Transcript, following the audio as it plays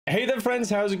Hey there friends,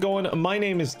 how's it going? My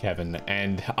name is Kevin,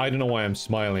 and I don't know why I'm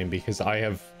smiling because I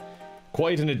have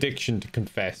quite an addiction to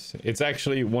confess. It's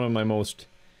actually one of my most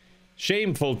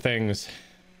shameful things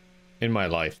in my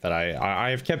life that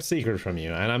I have kept secret from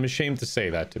you, and I'm ashamed to say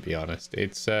that, to be honest.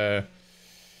 It's oh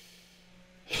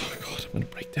god, I'm gonna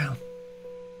break down.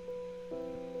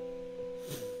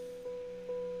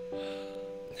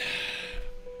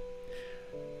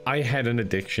 I had an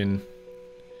addiction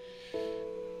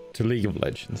to League of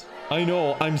Legends. I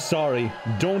know, I'm sorry.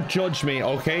 Don't judge me,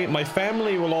 okay? My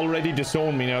family will already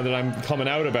disown me now that I'm coming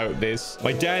out about this.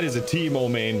 My dad is a Teemo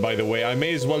main, by the way. I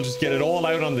may as well just get it all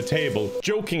out on the table.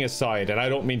 Joking aside, and I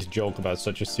don't mean to joke about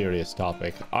such a serious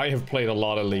topic, I have played a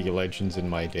lot of League of Legends in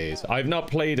my days. I've not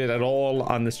played it at all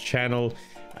on this channel.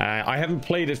 I haven't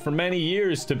played it for many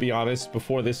years, to be honest,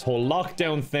 before this whole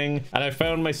lockdown thing, and I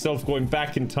found myself going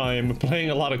back in time,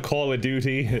 playing a lot of Call of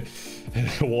Duty,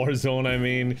 Warzone, I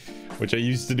mean, which I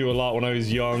used to do a lot when I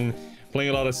was young,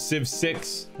 playing a lot of Civ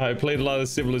 6. I played a lot of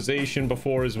Civilization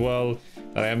before as well,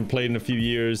 that I haven't played in a few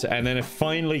years, and then it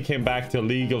finally came back to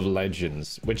League of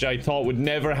Legends, which I thought would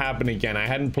never happen again. I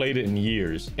hadn't played it in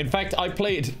years. In fact, I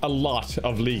played a lot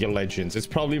of League of Legends. It's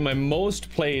probably my most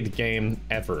played game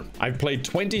ever. I've played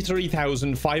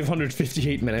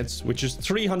 23,558 minutes, which is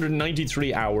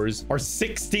 393 hours, or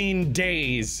 16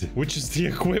 days, which is the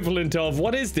equivalent of,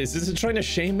 what is this? Is it trying to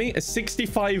shame me?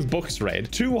 65 books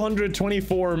read,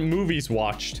 224 movies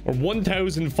watched, or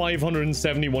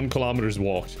 1,571 kilometers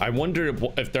walked. I wonder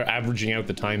if they're averaging out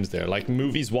the times there, like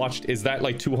movies watched, is that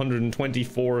like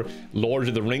 224 Lord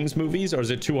of the Rings movies, or is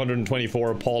it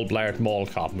 224 Paul Blart Mall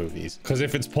Cop movies? Because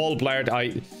if it's Paul Blart,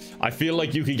 I feel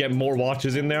like you could get more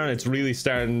watches in there, and it's really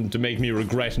starting to make me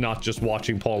regret not just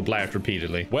watching Paul Blart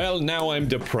repeatedly. Well, now I'm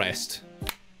depressed.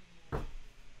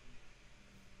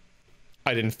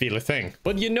 I didn't feel a thing.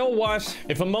 But you know what?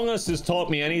 If Among Us has taught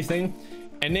me anything,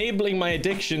 enabling my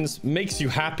addictions makes you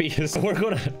happy. So we're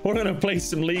gonna play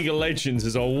some League of Legends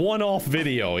as a one-off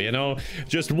video, you know,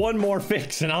 just one more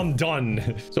fix and I'm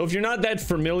done. So if you're not that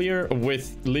familiar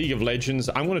with League of Legends,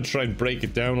 I'm gonna try and break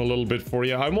it down a little bit for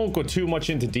you. I won't go too much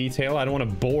into detail, I don't want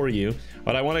to bore you,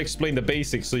 but I want to explain the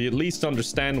basics so you at least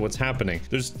understand what's happening.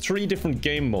 There's 3 different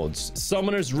game modes.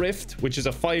 Summoner's Rift, which is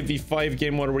a 5v5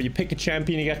 game mode where you pick a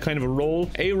champion, you get kind of a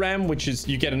role. ARAM, which is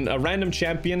you get a random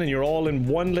champion and you're all in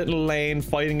one little lane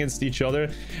fighting against each other.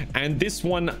 And this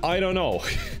one, I don't know.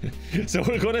 So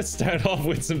we're gonna start off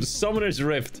with some Summoner's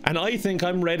Rift, and I think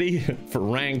I'm ready for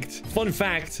ranked. Fun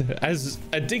fact, as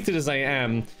addicted as I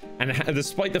am, and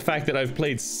despite the fact that I've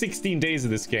played 16 days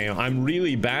of this game, I'm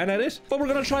really bad at it, but we're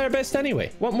gonna try our best anyway.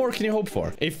 What more can you hope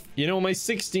for? If, you know, my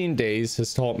 16 days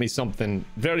has taught me something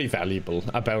very valuable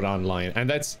about online, and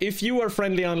that's if you are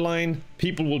friendly online,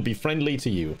 people will be friendly to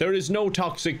you. There is no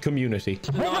toxic community.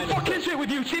 What the fuck is it with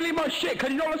you stealing my shit?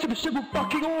 Can you not listen to simple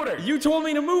fucking order? You told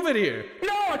me to move it here.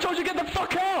 No, I told you to get the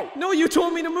fuck out. No, you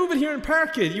told me to move it here and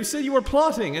park it. You said you were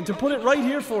plotting and to put it right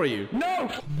here for you. No.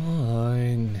 Come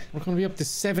on. We're gonna be up to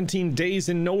 17 days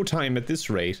in no time at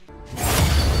this rate.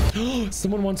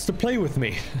 Someone wants to play with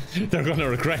me. They're gonna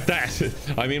regret that.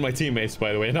 I mean my teammates,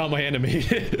 by the way, not my enemy.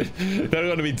 They're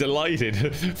gonna be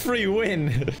delighted. Free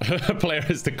win. Player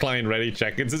has declined ready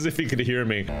check. It's as if he could hear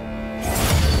me.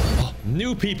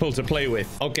 New people to play with.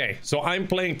 Okay, so I'm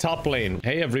playing top lane.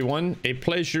 Hey everyone, a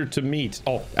pleasure to meet.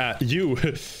 Oh, you.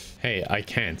 Hey, I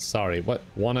can't, sorry. What?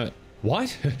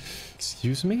 What?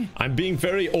 Excuse me? I'm being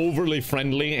very overly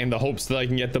friendly in the hopes that I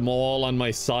can get them all on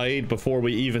my side before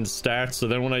we even start, so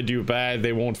then when I do bad,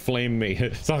 they won't flame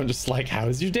me. So I'm just like,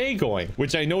 how's your day going?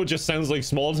 Which I know just sounds like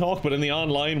small talk, but in the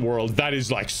online world, that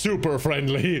is like super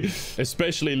friendly.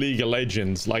 Especially League of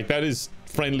Legends. Like, that is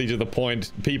friendly to the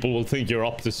point people will think you're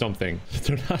up to something.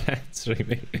 They're not answering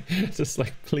me. Just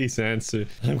like, please answer.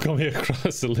 I'm coming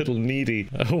across a little needy.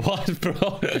 What,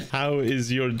 bro? How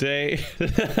is your day?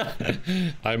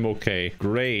 I'm okay.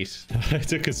 Great. I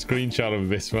took a screenshot of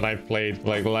this when I played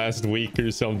like last week or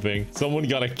something. Someone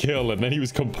got a kill and then he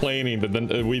was complaining that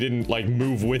then we didn't like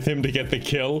move with him to get the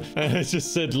kill. And I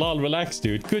just said, lol, relax,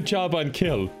 dude. Good job on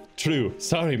kill. True.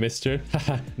 Sorry, mister.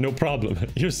 No problem.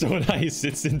 You're so nice.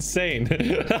 It's insane.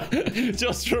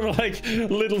 Just from like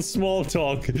little small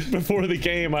talk before the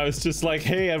game, I was just like,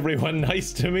 hey, everyone,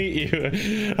 nice to meet you.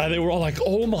 And they were all like,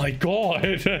 oh my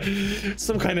God,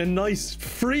 some kind of nice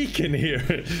freak in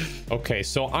here. Okay,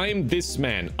 so I'm this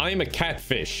man. I'm a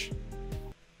catfish.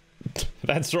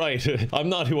 That's right. I'm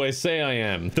not who I say I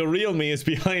am. The real me is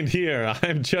behind here.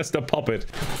 I'm just a puppet.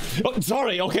 Oh,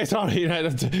 sorry. Okay, sorry.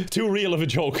 That's too real of a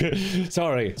joke.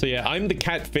 Sorry. So yeah, I'm the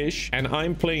catfish and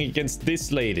I'm playing against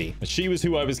this lady. She was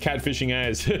who I was catfishing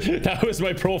as. That was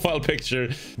my profile picture,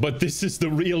 but this is the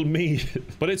real me.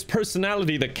 But it's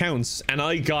personality that counts, and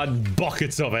I got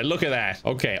buckets of it. Look at that.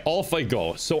 Okay, off I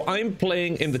go. So I'm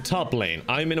playing in the top lane.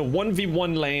 I'm in a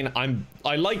 1v1 lane.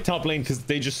 I like top lane because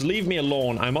they just leave me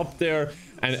alone. I'm up there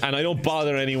and I don't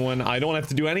bother anyone. I don't have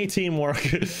to do any teamwork.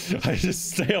 I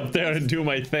just stay up there and do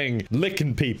my thing,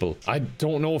 licking people. I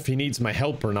don't know if he needs my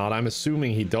help or not. I'm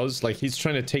assuming he does. Like, he's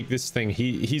trying to take this thing.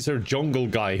 He's our jungle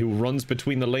guy who runs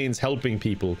between the lanes helping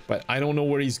people, but I don't know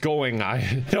where he's going.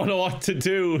 I don't know what to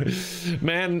do,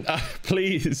 man.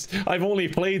 Please, I've only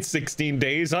played 16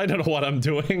 days. I don't know what I'm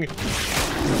doing.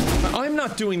 I'm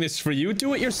not doing this for you.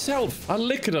 Do it yourself. I'll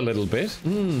lick it a little bit.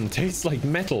 Tastes like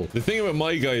metal. The thing about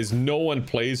my guy is no one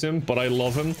plays him, but I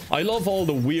love him. I love all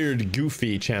the weird,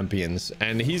 goofy champions,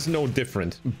 and he's no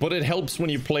different. But it helps when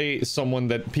you play someone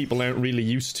that people aren't really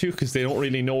used to because they don't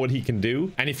really know what he can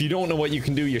do. And if you don't know what you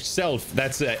can do yourself,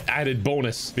 that's an added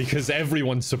bonus because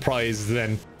everyone's surprised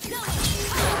then.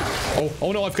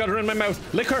 Oh no, I've got her in my mouth.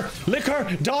 Lick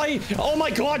her, die. Oh my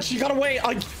god, she got away.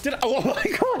 Oh my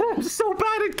god, I'm so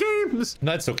bad at games.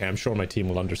 That's okay, I'm sure my team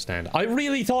will understand. I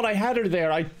really thought I had her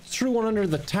there. I threw one under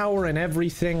the tower and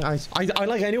everything. I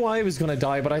knew I was gonna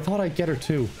die, but I thought I'd get her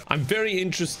too. I'm very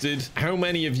interested how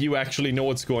many of you actually know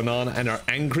what's going on and are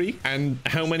angry, and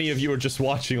how many of you are just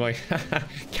watching like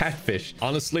catfish.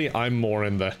 Honestly, I'm more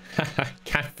in the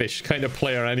catfish kind of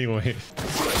player anyway.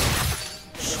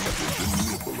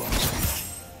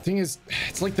 Thing is,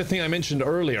 it's like the thing I mentioned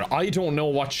earlier. I don't know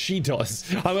what she does.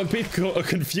 I'm a bit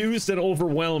confused and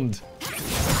overwhelmed.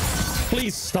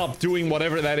 Please stop doing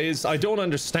whatever that is. I don't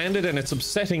understand it and it's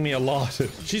upsetting me a lot.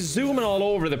 She's zooming all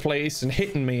over the place and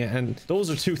hitting me, and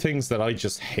those are two things that I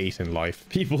just hate in life.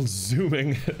 People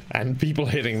zooming and people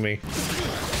hitting me.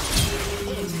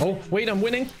 Oh, wait, I'm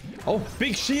winning. Oh,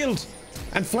 big shield.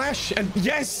 And flash, and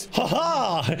yes!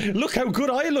 Haha! Look how good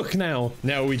I look now!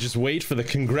 Now we just wait for the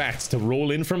congrats to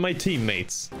roll in from my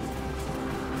teammates.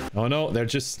 Oh no, they're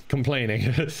just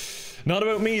complaining. Not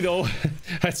about me though.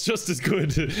 That's just as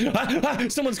good.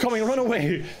 Someone's coming, run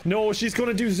away! No, she's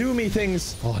gonna do zoomy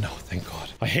things. Oh no, thank god.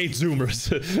 I hate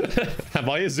zoomers. Have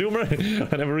I a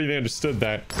zoomer? I never really understood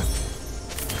that.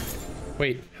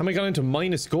 Wait, how am I got into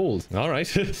minus gold? All right.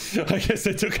 I guess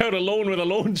I took out a loan with a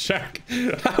loan shark.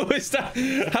 How is that?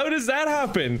 How does that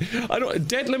happen? I don't...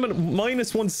 Dead limit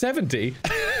minus 170?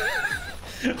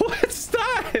 What's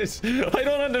that? I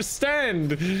don't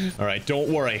understand. All right, don't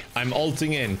worry. I'm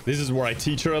ulting in. This is where I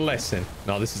teach her a lesson.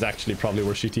 No, this is actually probably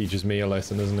where she teaches me a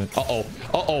lesson, isn't it? Uh-oh.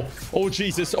 Uh-oh. Oh,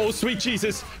 Jesus. Oh, sweet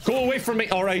Jesus. Go away from me.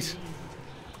 All right.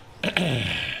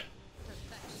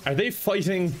 Are they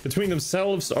fighting between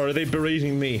themselves or are they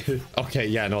berating me? Okay,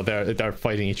 yeah, no, they're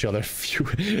fighting each other.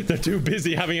 Phew. They're too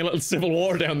busy having a little civil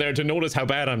war down there to notice how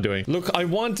bad I'm doing. Look, I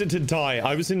wanted to die.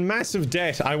 I was in massive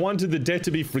debt. I wanted the debt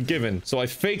to be forgiven. So I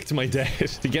faked my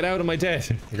debt to get out of my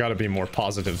debt. I gotta be more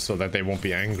positive so that they won't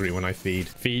be angry when I feed.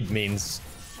 Feed means...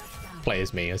 play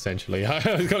as me, essentially.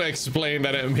 I was gonna explain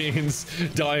that it means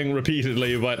dying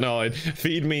repeatedly, but no,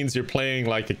 feed means you're playing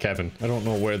like a Kevin. I don't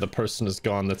know where the person has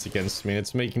gone that's against me.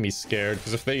 It's making me scared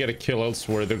because if they get a kill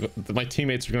elsewhere, my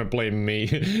teammates are gonna blame me.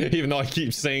 Even though I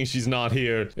keep saying she's not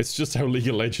here. It's just how League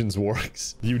of Legends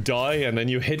works. You die and then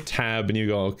you hit tab and you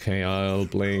go, okay, I'll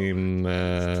blame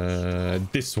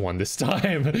this one this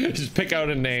time. Just pick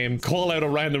out a name, call out a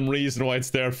random reason why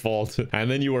it's their fault, and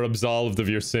then you are absolved of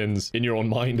your sins in your own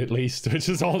mind, at least. Which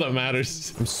is all that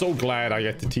matters. I'm so glad I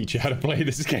get to teach you how to play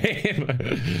this game.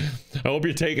 I hope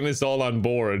you're taking this all on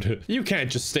board. You can't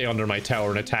just stay under my tower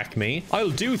and attack me.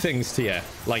 I'll do things to you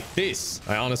like this.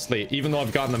 I honestly, even though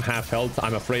I've gotten them half health,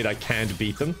 I'm afraid I can't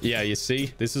beat them. Yeah, you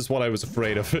see, this is what I was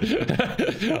afraid of.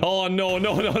 Oh no,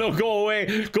 no, no, no, go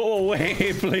away,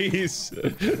 please.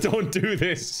 Don't do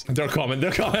this. They're coming.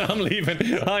 I'm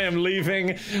leaving. I am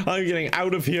leaving. I'm getting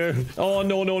out of here. Oh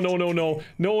no, no, no, no, no,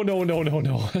 no, no, no, no,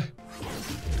 no.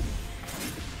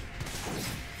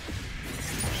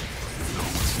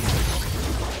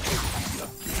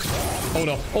 Oh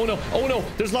no, oh no, oh no,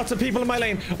 there's lots of people in my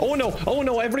lane. Oh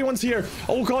no, everyone's here.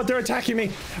 Oh god, they're attacking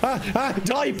me.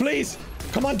 Die, please.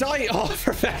 Come on, die. Oh,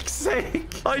 for fuck's sake.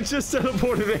 I just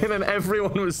teleported in and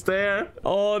everyone was there.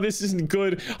 Oh, this isn't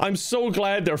good. I'm so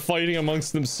glad they're fighting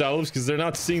amongst themselves because they're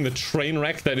not seeing the train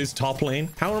wreck that is top lane.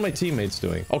 How are my teammates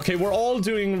doing? Okay, we're all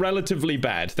doing relatively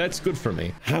bad. That's good for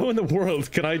me. How in the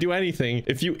world can I do anything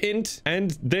if you int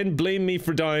and then blame me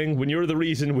for dying when you're the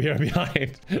reason we are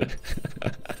behind?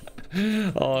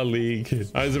 Oh, League.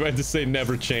 I was about to say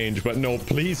never change, but no,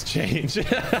 please change.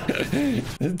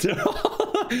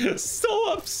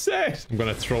 So upset. I'm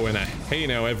gonna throw in a hey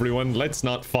now everyone, let's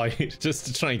not fight, just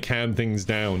to try and calm things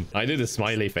down. I did a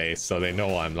smiley face so they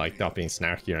know I'm like not being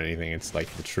snarky or anything. It's like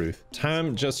the truth.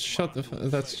 Tam, just shut the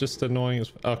that's just annoying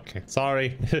as okay,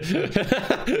 sorry.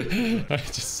 I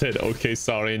just said okay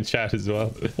sorry in chat as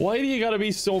well. Why do you gotta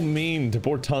be so mean to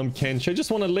poor Tom Kench? I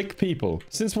just want to lick people.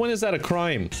 Since when is that a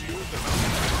crime?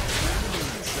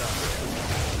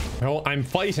 Oh, I'm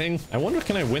fighting. I wonder,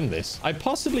 can I win this? I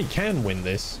possibly can win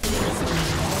this.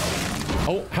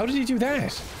 Oh, how did he do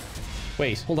that?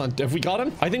 Wait, hold on. Have we got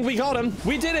him? I think we got him.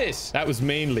 We did it. That was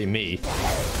mainly me.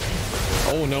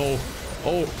 Oh, no.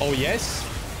 Oh, yes.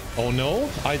 Oh, no.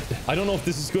 I don't know if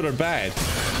this is good or bad.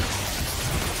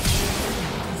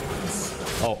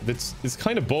 Oh, it's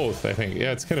kind of both, I think.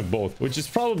 Yeah, it's kind of both, which is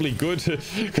probably good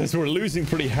because we're losing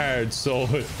pretty hard. So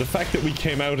the fact that we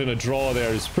came out in a draw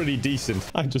there is pretty decent.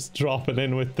 I'm just dropping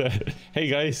in with the, hey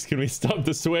guys, can we stop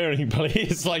the swearing,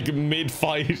 please? Like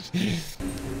mid-fight.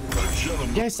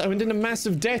 Yes, I went into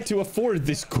massive debt to afford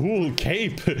this cool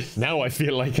cape. Now I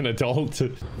feel like an adult.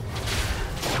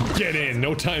 Get in,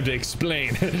 no time to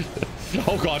explain.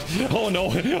 Oh god, oh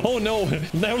no, oh no.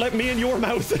 Now let me in your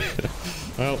mouth.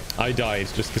 Well, I died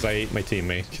just because I ate my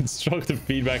teammate. Constructive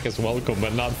feedback is welcome,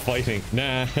 but not fighting.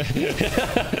 Nah.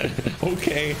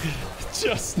 Okay.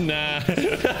 Just nah.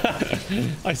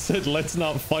 I said, let's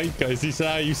not fight, guys. He said,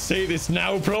 ah, you say this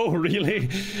now, bro? Really?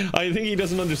 I think he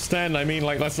doesn't understand. I mean,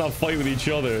 like, let's not fight with each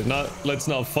other. Not, let's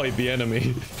not fight the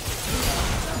enemy.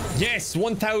 Yes,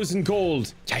 1,000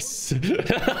 gold. Yes. I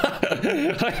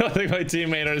don't think my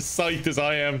teammate are as psyched as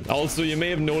I am. Also, you may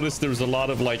have noticed there's a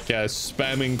lot of like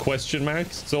spamming question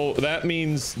marks. So that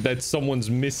means that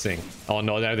someone's missing. Oh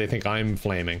no, now they think I'm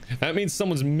flaming. That means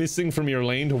someone's missing from your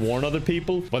lane to warn other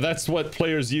people. But that's what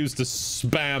players use to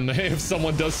spam if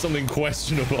someone does something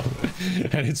questionable.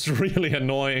 And it's really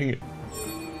annoying.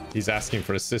 He's asking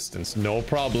for assistance. No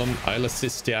problem. I'll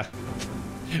assist ya.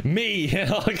 Me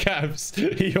in all caps.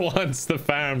 He wants the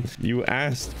farm. You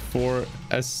asked for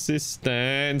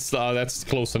assistance. Oh, that's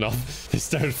close enough. They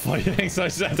started fighting, so I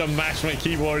just had to mash my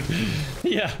keyboard.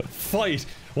 Yeah, fight.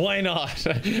 Why not?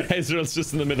 Ezreal's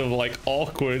just in the middle of like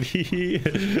awkward. You're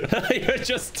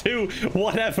just two.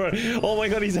 Whatever. Oh my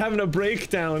god, he's having a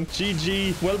breakdown.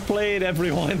 GG. Well played,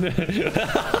 everyone.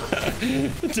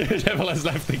 Daredevil has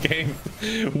left the game.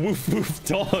 Woof woof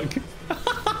dog.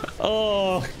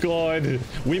 Oh god,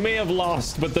 we may have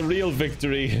lost, but the real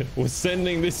victory was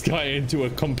sending this guy into a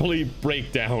complete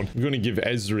breakdown. I'm gonna give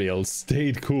Ezreal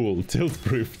stayed cool, tilt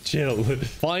proof, chill.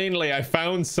 Finally, I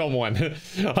found someone.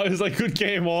 I was like, good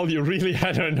game all, you really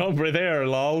had our number there,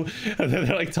 lol. And then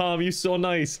they're like, Tom, you so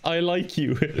nice, I like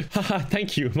you. Haha,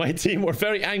 thank you, my team were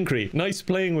very angry. Nice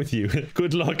playing with you.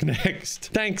 Good luck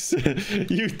next. Thanks.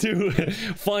 You too.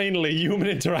 Finally, human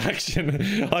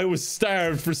interaction. I was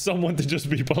starved for someone to just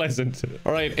be pleasant.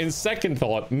 All right, in second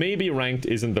thought, maybe ranked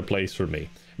isn't the place for me.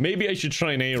 Maybe I should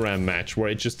try an ARAM match where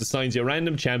it just assigns you a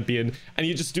random champion and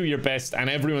you just do your best and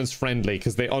everyone's friendly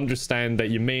because they understand that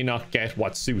you may not get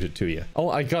what's suited to you. Oh,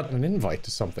 I got an invite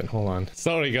to something. Hold on.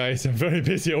 Sorry, guys. I'm very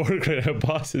busy at work right now.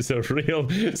 Boss is a real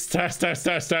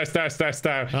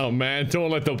star. Oh, man.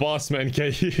 Don't let the boss man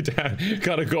get you down.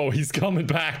 Gotta go. He's coming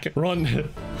back. Run.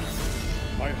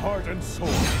 My heart and soul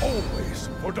always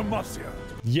for Demacia.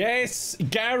 Yes,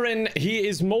 Garen, he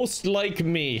is most like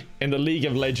me in the League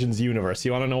of Legends universe.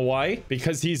 You want to know why?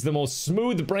 Because he's the most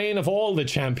smooth brain of all the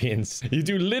champions. You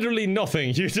do literally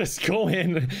nothing. You just go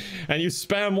in and you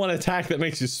spam one attack that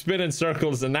makes you spin in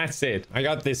circles and that's it. I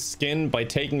got this skin by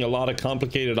taking a lot of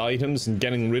complicated items and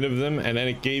getting rid of them, and then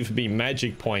it gave me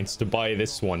magic points to buy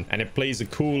this one. And it plays a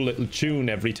cool little tune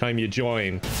every time you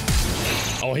join.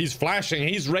 Oh, he's flashing.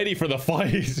 He's ready for the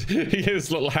fight. He gives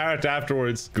a little heart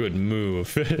afterwards. Good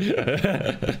move.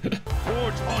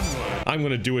 I'm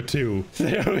gonna do it too.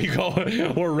 There we go.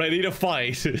 We're ready to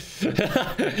fight.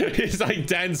 He's like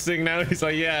dancing now. He's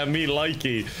like, yeah, me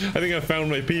likey. I think I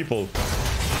found my people.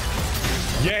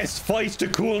 Yes, fight to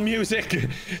cool music.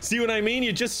 See what I mean?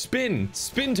 You just spin.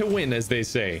 Spin to win, as they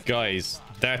say. Guys,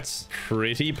 that's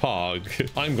pretty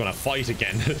pog. I'm gonna fight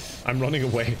again. I'm running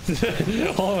away.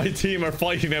 All my team are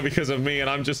fighting now because of me, and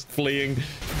I'm just fleeing.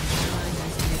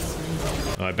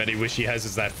 Oh, I bet he wish he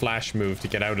has that flash move to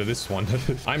get out of this one.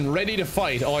 I'm ready to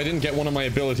fight. Oh, I didn't get one of my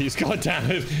abilities. God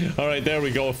damn it. All right, there we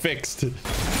go. Fixed.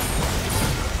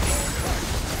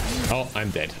 Oh, I'm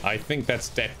dead. I think that's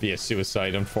death via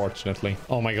suicide, unfortunately.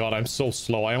 Oh my god, I'm so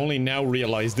slow. I only now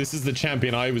realize this is the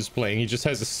champion I was playing. He just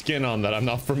has a skin on that I'm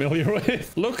not familiar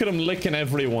with. Look at him licking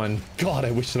everyone. God,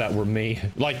 I wish that were me.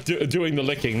 Like, doing the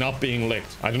licking, not being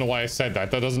licked. I don't know why I said that.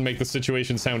 That doesn't make the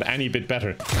situation sound any bit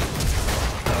better.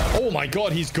 Oh my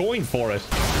god, he's going for it.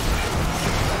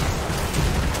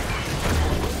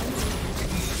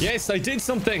 Yes, I did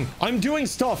something. I'm doing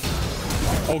stuff.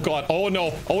 Oh god. Oh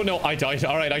no. Oh no. I died.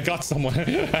 All right, I got someone.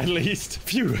 At least.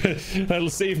 Phew. That'll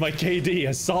save my KD.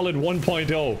 A solid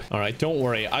 1.0. All right, don't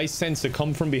worry. I sense a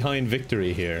come from behind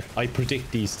victory here. I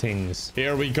predict these things.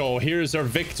 Here we go. Here's our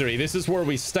victory. This is where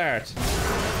we start.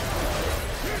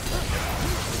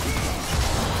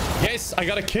 Yes, I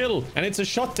got a kill. And it's a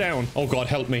shutdown. Oh god,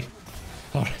 help me.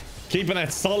 All right. Keeping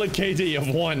that solid KD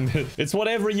of 1. It's what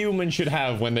every human should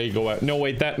have when they go out. No,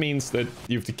 wait, that means that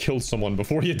you have to kill someone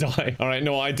before you die. All right,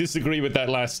 no, I disagree with that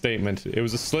last statement. It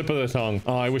was a slip of the tongue.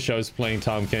 Oh, I wish I was playing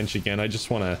Tahm Kench again. I just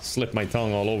want to slip my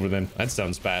tongue all over them. That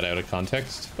sounds bad out of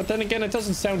context. But then again, it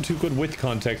doesn't sound too good with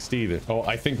context either. Oh,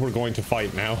 I think we're going to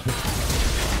fight now.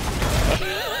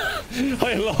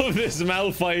 I love this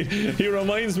Malphite. He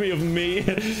reminds me of me.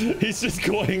 He's just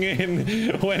going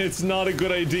in when it's not a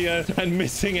good idea and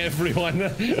missing everyone.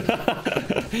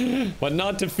 But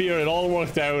not to fear, it all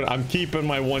worked out. I'm keeping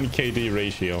my 1 KD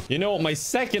ratio. You know, my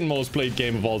second most played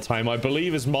game of all time, I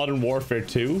believe, is Modern Warfare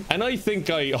 2. And I think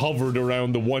I hovered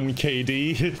around the 1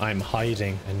 KD. I'm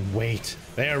hiding and wait.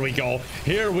 There we go.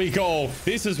 Here we go.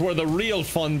 This is where the real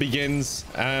fun begins.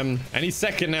 Any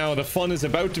second now, the fun is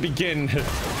about to begin.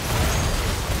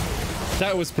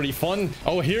 That was pretty fun.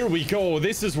 Oh, here we go.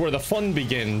 This is where the fun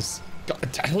begins.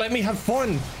 God, let me have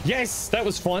fun. Yes, that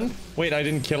was fun. Wait, I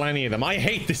didn't kill any of them. I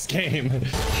hate this game.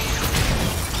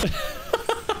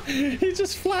 He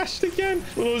just flashed again.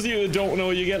 For those of you that don't know,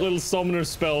 you get little summoner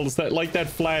spells that, like that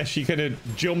flash, he kind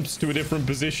of jumps to a different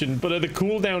position, but the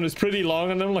cooldown is pretty long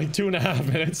on them, like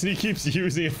 2.5 minutes, and he keeps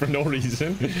using it for no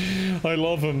reason. I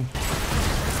love him.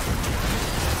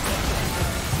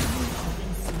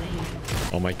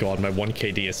 Oh my god, my 1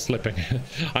 KD is slipping.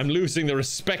 I'm losing the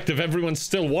respect of everyone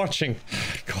still watching.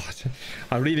 God,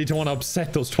 I really don't want to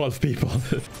upset those 12 people.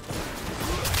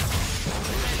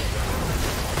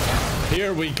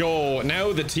 Here we go.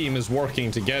 Now the team is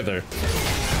working together.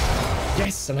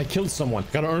 Yes, and I killed someone.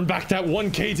 Gotta earn back that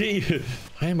 1 KD.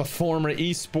 I am a former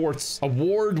esports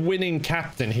award-winning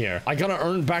captain here. I gotta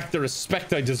earn back the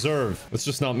respect I deserve. Let's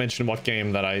just not mention what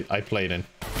game that I played in.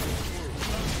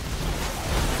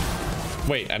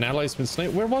 Wait, an ally's been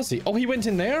sniped? Where was he? Oh, he went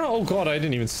in there? Oh god, I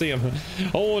didn't even see him.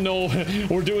 Oh no,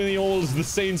 we're doing the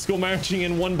Saints go marching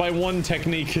in 1 by 1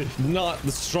 technique. Not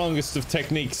the strongest of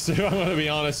techniques, I'm gonna be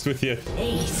honest with you.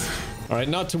 All right,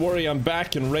 not to worry, I'm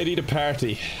back and ready to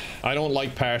party. I don't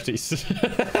like parties.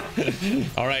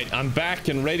 All right, I'm back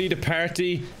and ready to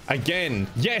party again.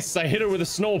 Yes, I hit her with a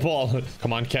snowball.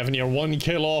 Come on, Kevin, you're 1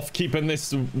 kill off keeping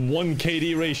this 1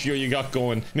 KD ratio you got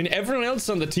going. I mean, everyone else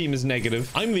on the team is negative.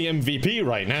 I'm the MVP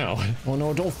right now. Oh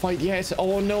no, don't fight yet.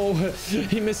 Oh no,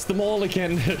 he missed them all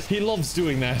again. He loves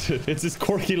doing that. It's his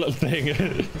quirky little thing.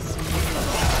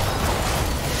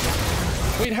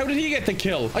 Wait, how did he get the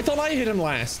kill? I thought I hit him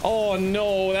last. Oh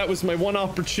no, that was my 1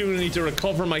 opportunity to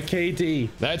recover my KD.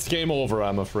 That's game over,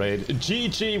 I'm afraid.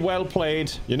 GG, well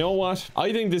played. You know what?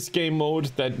 I think this game mode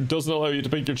that doesn't allow you to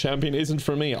pick your champion isn't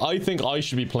for me. I think I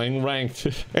should be playing ranked.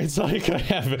 It's like I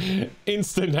have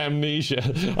instant amnesia.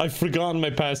 I've forgotten my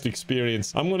past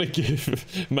experience. I'm gonna give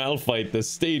Malphite the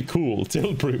stayed cool,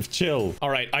 till-proof, chill.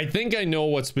 All right, I think I know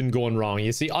what's been going wrong.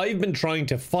 You see, I've been trying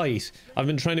to fight. I've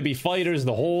been trying to be fighters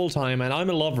the whole time, and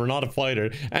I'm a lover, not a fighter.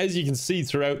 As you can see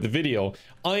throughout the video,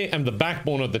 I am the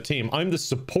backbone of the team. I'm the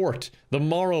support, the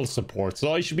moral support,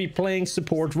 so I should be playing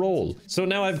support role. So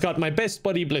now I've got my best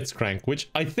buddy Blitzcrank, which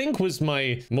I think was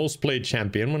my most played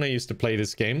champion when I used to play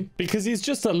this game, because he's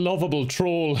just a lovable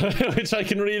troll, which I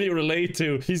can really relate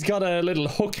to. He's got a little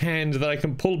hook hand that I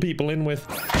can pull people in with.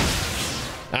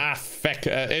 Ah, feck.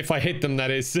 If I hit them, that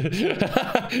is.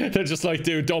 They're just like,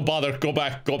 dude, don't bother. Go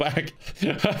back. Go back.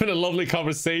 Having a lovely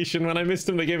conversation. When I missed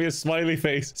them, they gave me a smiley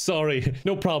face. Sorry.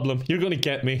 No problem. You're gonna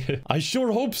get me. I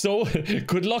sure hope so.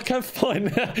 Good luck. Have fun.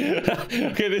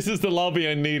 Okay, this is the lobby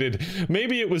I needed.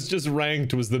 Maybe it was just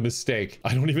ranked was the mistake.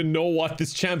 I don't even know what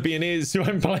this champion is who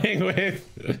I'm playing with.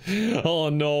 Oh,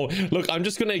 no. Look, I'm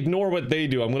just gonna ignore what they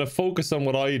do. I'm gonna focus on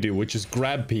what I do, which is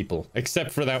grab people.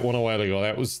 Except for that one a while ago.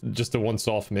 That was just a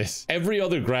once-off miss. Every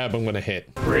other grab I'm gonna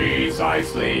hit.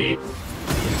 Precisely.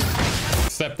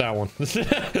 accept that one.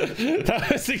 That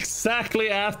was exactly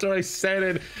after I said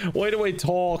it. Why do I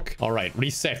talk? All right,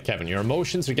 reset, Kevin. Your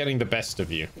emotions are getting the best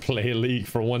of you. Play a league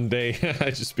for one day.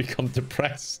 I just become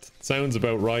depressed. Sounds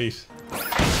about right.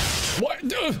 What?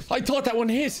 I thought that one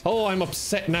hit. Oh, I'm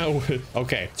upset now.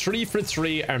 Okay, 3 for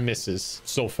 3 are misses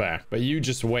so far. But you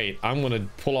just wait. I'm gonna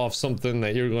pull off something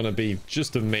that you're gonna be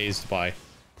just amazed by.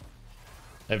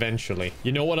 Eventually.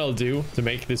 You know what I'll do to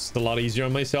make this a lot easier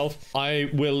on myself? I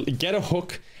will get a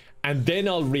hook and then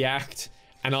I'll react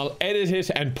and I'll edit it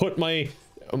and put my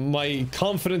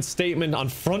confident statement on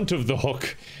front of the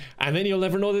hook, and then you'll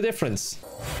never know the difference.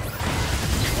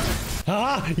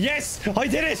 Ah, yes, I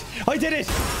did it. I did it.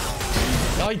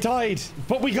 I died,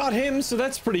 but we got him, so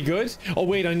that's pretty good. Oh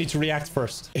wait, I need to react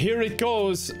first. Here it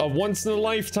goes, a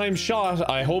once-in-a-lifetime shot.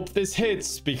 I hope this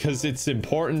hits because it's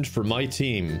important for my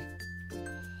team.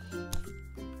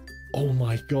 Oh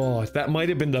my god, that might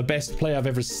have been the best play I've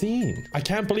ever seen. I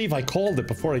can't believe I called it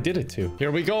before I did it too.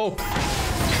 Here we go.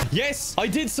 Yes, I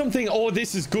did something. Oh,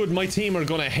 this is good. My team are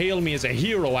gonna hail me as a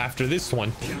hero after this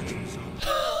one.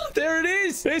 There it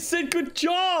is. They said good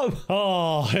job.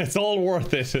 Oh, it's all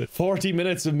worth it. 40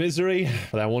 minutes of misery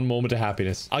for that one moment of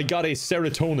happiness. I got a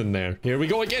serotonin there. Here we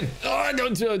go again. Oh,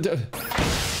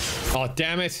 oh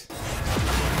damn it.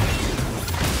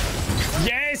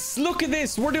 Yes, look at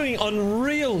this. We're doing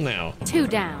unreal now. 2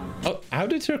 down. Oh, how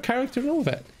did your character know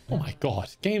that? Oh my god,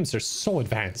 games are so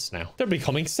advanced now. They're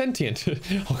becoming sentient.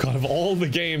 Oh god, of all the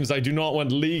games, I do not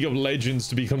want League of Legends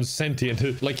to become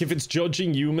sentient. Like, if it's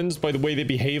judging humans by the way they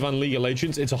behave on League of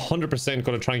Legends, it's 100%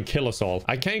 going to try and kill us all.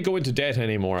 I can't go into debt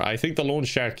anymore. I think the loan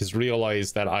shark has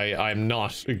realized that I'm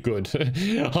not good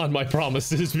on my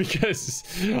promises because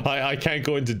I can't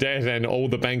go into debt and owe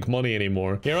the bank money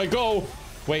anymore. Here I go.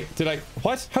 Wait, did I...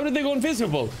 What? How did they go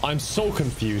invisible? I'm so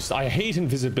confused. I hate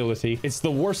invisibility. It's the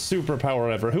worst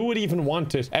superpower ever. Who would even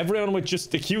want it? Everyone would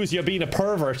just accuse you of being a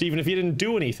pervert, even if you didn't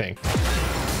do anything.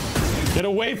 Get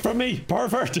away from me,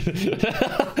 pervert!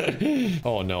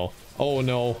 Oh, no. Oh,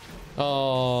 no.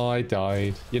 Oh, I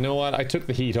died. You know what? I took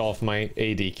the heat off my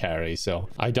AD carry, so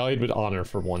I died with honor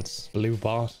for once. Blue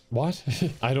bot? What?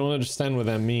 I don't understand what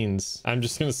that means. I'm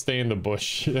just gonna stay in the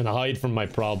bush and hide from my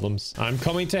problems. I'm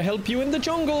coming to help you in the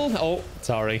jungle. Oh,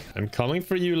 sorry. I'm coming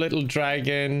for you, little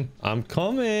dragon. I'm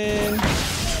coming.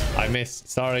 I missed.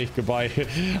 Sorry. Goodbye.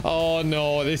 Oh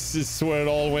no, this is where it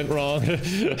all went wrong.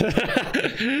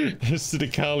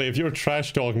 Mr. Kali, if you're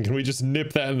trash talking, can we just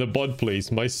nip that in the bud,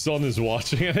 please? My son is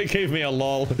watching and it gave me a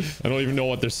lol. I don't even know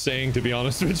what they're saying, to be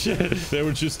honest with you. They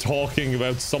were just talking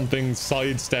about something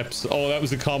side steps. Oh, that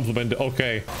was a compliment.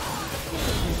 Okay.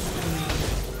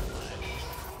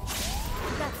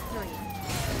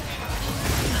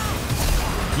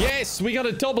 Yes, we got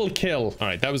a double kill. All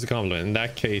right, that was a compliment. In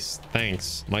that case,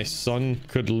 thanks. My son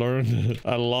could learn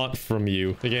a lot from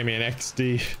you. They gave me an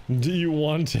XD. Do you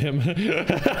want him?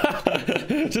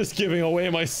 Just giving away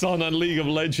my son on League of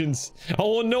Legends.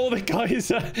 Oh no, the guy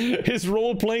is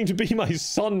role-playing to be my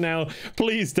son now.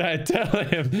 Please, Dad, tell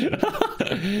him.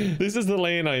 This is the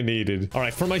lane I needed. All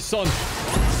right, for my son.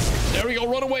 There we go.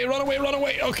 Run away, run away, run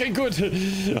away. Okay, good.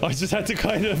 I just had to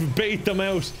kind of bait them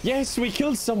out. Yes, we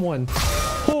killed someone.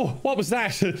 Oh, what was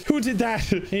that? Who did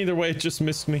that? Either way, it just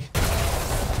missed me.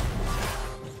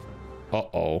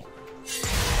 Uh-oh.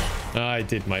 I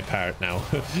did my part now.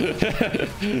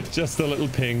 Just a little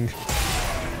ping.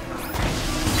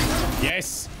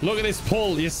 Yes, look at this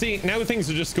pull. You see, now things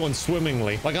are just going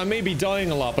swimmingly. Like, I may be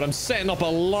dying a lot, but I'm setting up a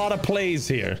lot of plays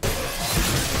here.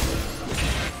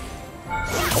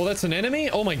 Oh, that's an enemy?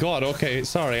 Oh my god, okay,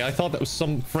 sorry. I thought that was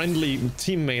some friendly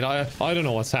teammate. I don't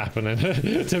know what's happening,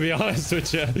 to be honest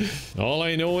with you. All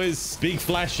I know is big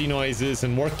flashy noises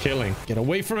and worth killing. Get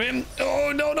away from him.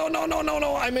 Oh, no, no, no, no, no,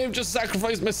 no. I may have just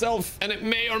sacrificed myself, and it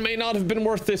may or may not have been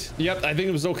worth it. Yep, I think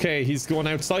it was okay. He's going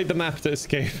outside the map to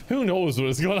escape. Who knows what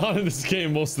is going on in this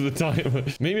game most of the time.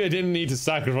 Maybe I didn't need to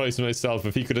sacrifice myself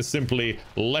if he could have simply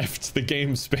left the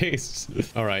game space.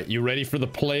 All right, you ready for the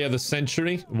play of the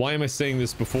century? Why am I saying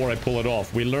this before I pull it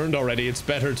off? We learned already it's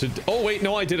better to... Oh, wait,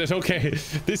 no, I did it. Okay,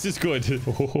 this is good.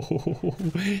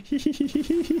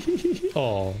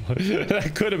 Oh,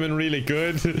 that could have been really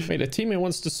good. Wait, a teammate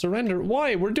wants to surrender.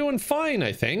 Why? We're doing fine,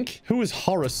 I think. Who is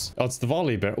Horace? Oh, it's the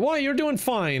volley bear. Why? You're doing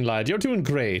fine, lad. You're doing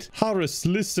great. Horace,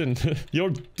 listen.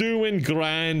 You're doing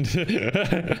grand.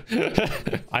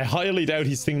 I highly doubt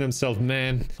he's thinking to himself,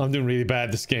 man, I'm doing really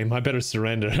bad this game. I better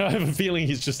surrender. I have a feeling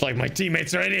he's just like, my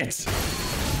teammates are idiots.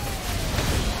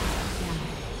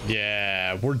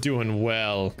 Yeah, we're doing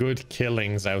well. Good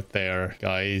killings out there,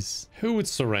 guys. Who would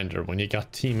surrender when you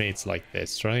got teammates like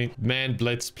this, right? Man,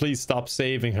 Blitz, please stop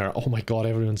saving her. Oh my god,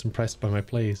 everyone's impressed by my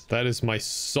plays. That is my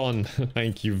son.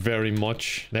 Thank you very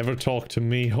much. Never talk to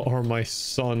me or my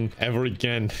son ever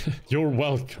again. You're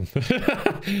welcome.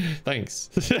 Thanks.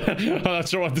 I'm not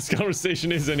sure what this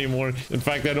conversation is anymore. In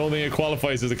fact, I don't think it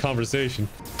qualifies as a conversation.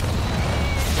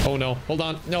 Oh no, hold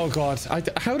on. Oh god,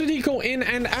 how did he go in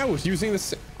and out using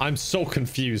this? I'm so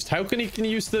confused. How can he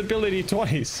use the ability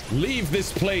twice? Leave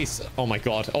this place. Oh my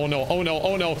god. Oh no, oh no,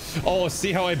 oh no. Oh,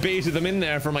 see how I baited them in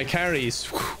there for my carries.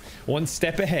 Whew. One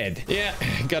step ahead. Yeah,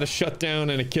 got a shutdown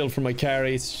and a kill for my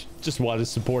carries. Just what his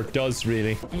support does,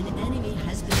 really. An enemy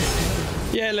has been slain.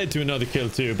 Yeah, led to another kill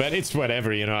too, but it's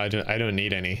whatever, you know. I don't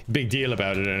need any big deal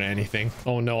about it or anything.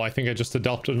 Oh no, I think I just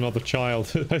adopted another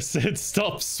child. I said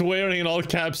stop swearing in all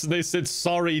caps and they said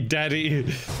sorry, daddy.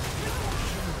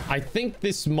 I think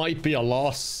this might be a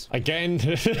loss again.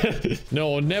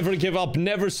 No, never give up,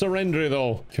 never surrender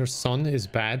though. Your son is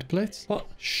bad, Blitz? What?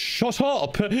 Shut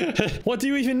up. What do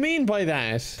you even mean by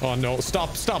that? Oh no,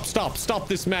 stop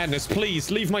this madness,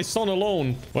 please. Leave my son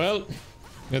alone. Well,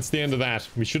 that's the end of that.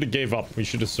 We should have gave up. We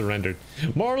should have surrendered.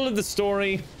 Moral of the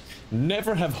story: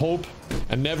 never have hope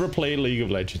and never play League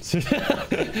of Legends.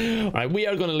 All right, we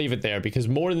are going to leave it there because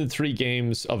more than 3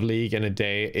 games of League in a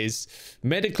day is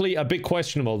medically a bit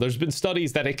questionable. There's been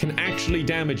studies that it can actually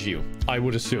damage you, I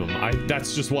would assume.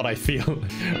 That's just what I feel.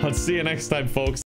 I'll see you next time, folks.